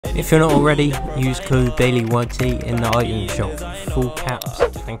If you're not already, use code DailyYT in the item shop. Full caps,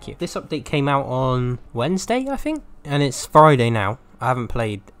 thank you. This update came out on Wednesday, I think, and it's Friday now. I haven't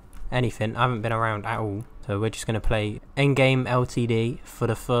played anything, I haven't been around at all, so we're just going to play in-game LTD for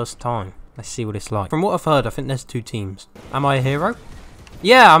the first time. Let's see what it's like. From what I've heard, I think there's 2 teams. Am I a hero?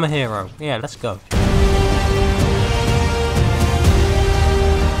 Yeah, I'm a hero. Yeah, let's go.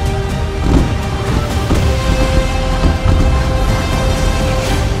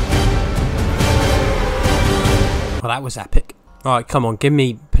 Well, that was epic. Alright, come on, give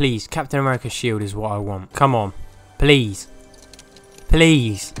me, please. Captain America's shield is what I want. Come on. Please.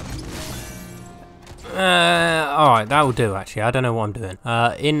 Please. Alright, that will do, actually. I don't know what I'm doing.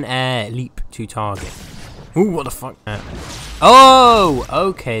 In-air leap to target. Ooh, what the fuck? Oh,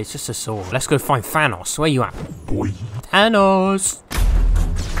 okay, it's just a sword. Let's go find Thanos. Where you at? Boy. Thanos.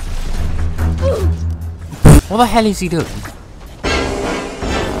 What the hell is he doing?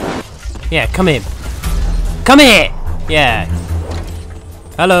 Yeah, come in. Come here! Yeah.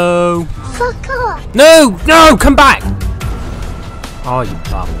 Hello. Fuck off. No! No! Come back! Oh, you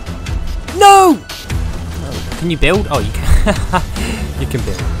bum. No! Oh, can you build? Oh, you can. You can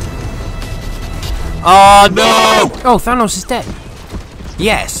build. Oh, no! Oh, Thanos is dead.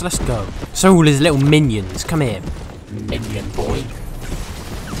 Yes, let's go. So all his little minions. Come here. Minion boy.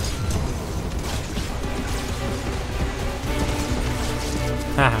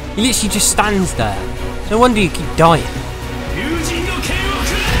 He literally just stands there. No wonder you keep dying.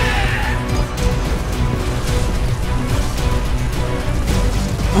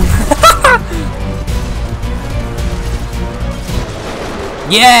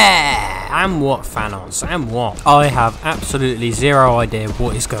 Yeah! And what, Thanos? And what? I have absolutely zero idea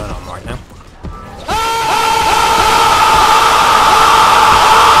what is going on right now.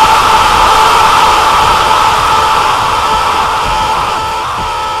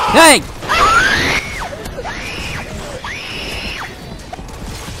 Hey!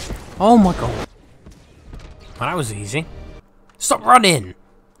 Oh my god. Well, that was easy. Stop running!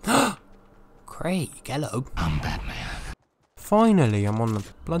 Craig, hello. I'm Batman. Finally, I'm on the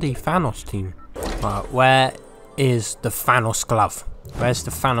bloody Thanos team. Right, where is the Thanos glove? Where's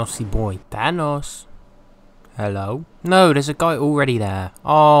the Thanosy boy? Thanos. Hello? No, there's a guy already there.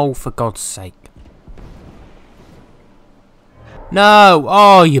 Oh, for God's sake. No!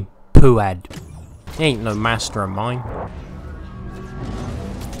 Oh, you poo-head. He ain't no master of mine.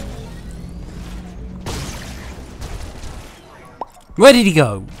 Where did he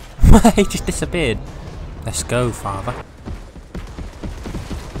go? He just disappeared. Let's go, father.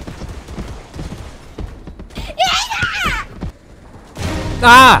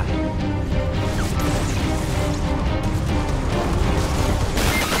 Ah!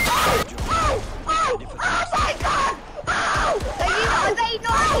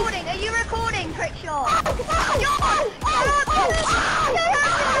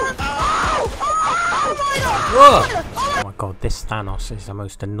 Oh my god, this Thanos is the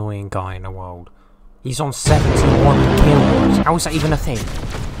most annoying guy in the world. He's on 71 kills. How is that even a thing?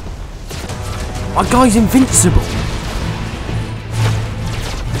 My guy's invincible.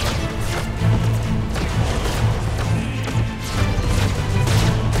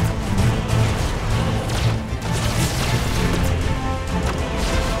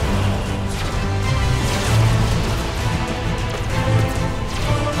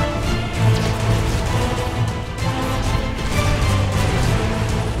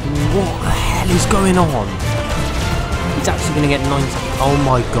 What the hell is going on? He's actually going to get 90. Oh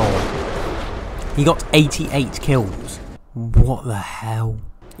my god. He got 88 kills. What the hell?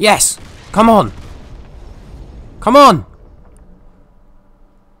 Yes! Come on! Come on!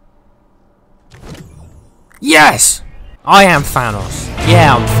 Yes! I am Thanos.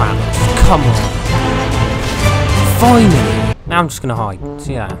 Yeah, I'm Thanos. Come on. Finally! Now I'm just going to hide.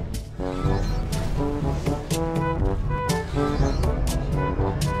 See that?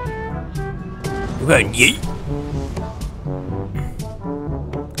 Run, ye!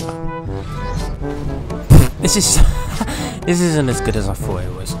 This isn't as good as I thought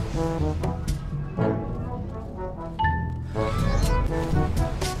it was.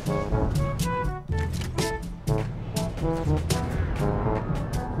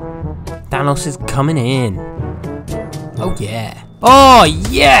 Thanos is coming in. Oh yeah. Oh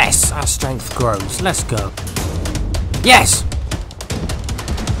yes! Our strength grows. Let's go. Yes!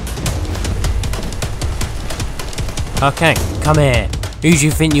 Okay, come here. Who do you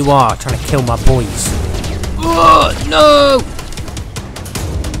think you are, trying to kill my boys? Oh, no!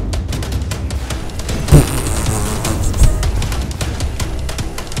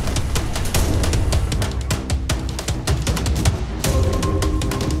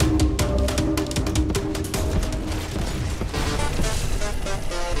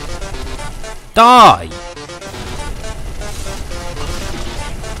 Die!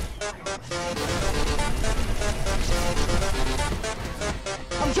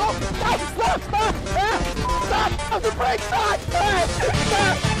 I'm joking! Stop! Stop! The brake! Stop!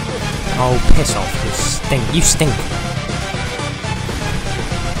 Oh, piss off. You stink. You stink.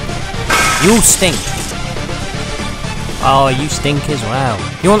 You stink. Oh, you stink as well.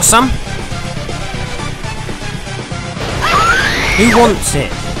 You want some? Who wants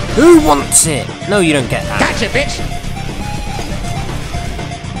it? Who wants it? No, you don't get that. Gotcha, bitch!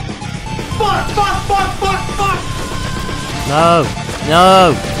 Fuck! No,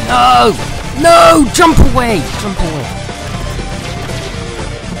 no, no, no! Jump away! Jump away.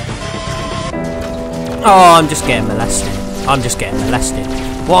 Oh, I'm just getting molested. I'm just getting molested.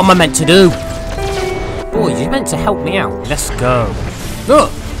 What am I meant to do? Boys, you're meant to help me out. Let's go.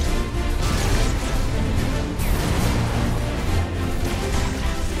 Look!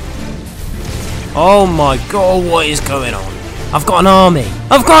 Oh my god, what is going on? I've got an army!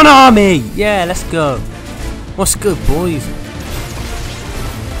 I've got an army! Yeah, let's go. What's good, boys?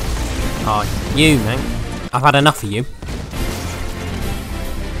 Oh, you, man. I've had enough of you.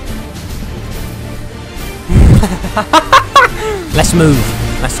 Let's move.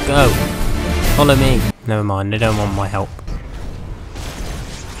 Let's go. Follow me. Never mind, they don't want my help.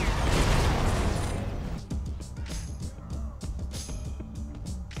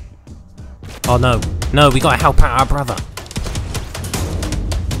 Oh no. No, we gotta help out our brother.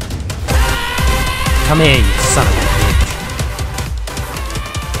 Come here, you son of a bitch.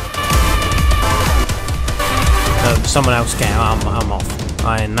 No, someone else get out. I'm off.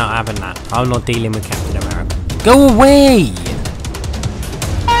 I am not having that. I'm not dealing with Captain America. Go away!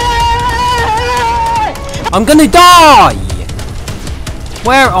 I'm gonna die!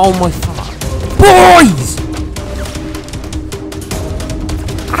 Where? Oh my fuck. Boys!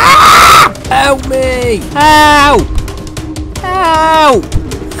 Ah! Help me! Help! Help!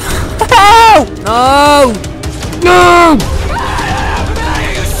 Help! No! No!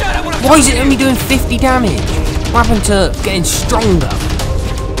 Why is it only doing 50 damage? What happened to getting stronger?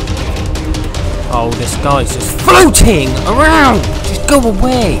 Oh, this guy's just floating around! Just go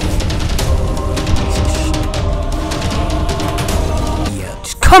away! Yeah,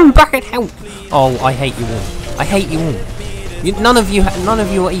 just come back and help! Oh, I hate you all. I hate you all. None of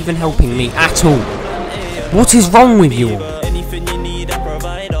you are even helping me at all. What is wrong with you all?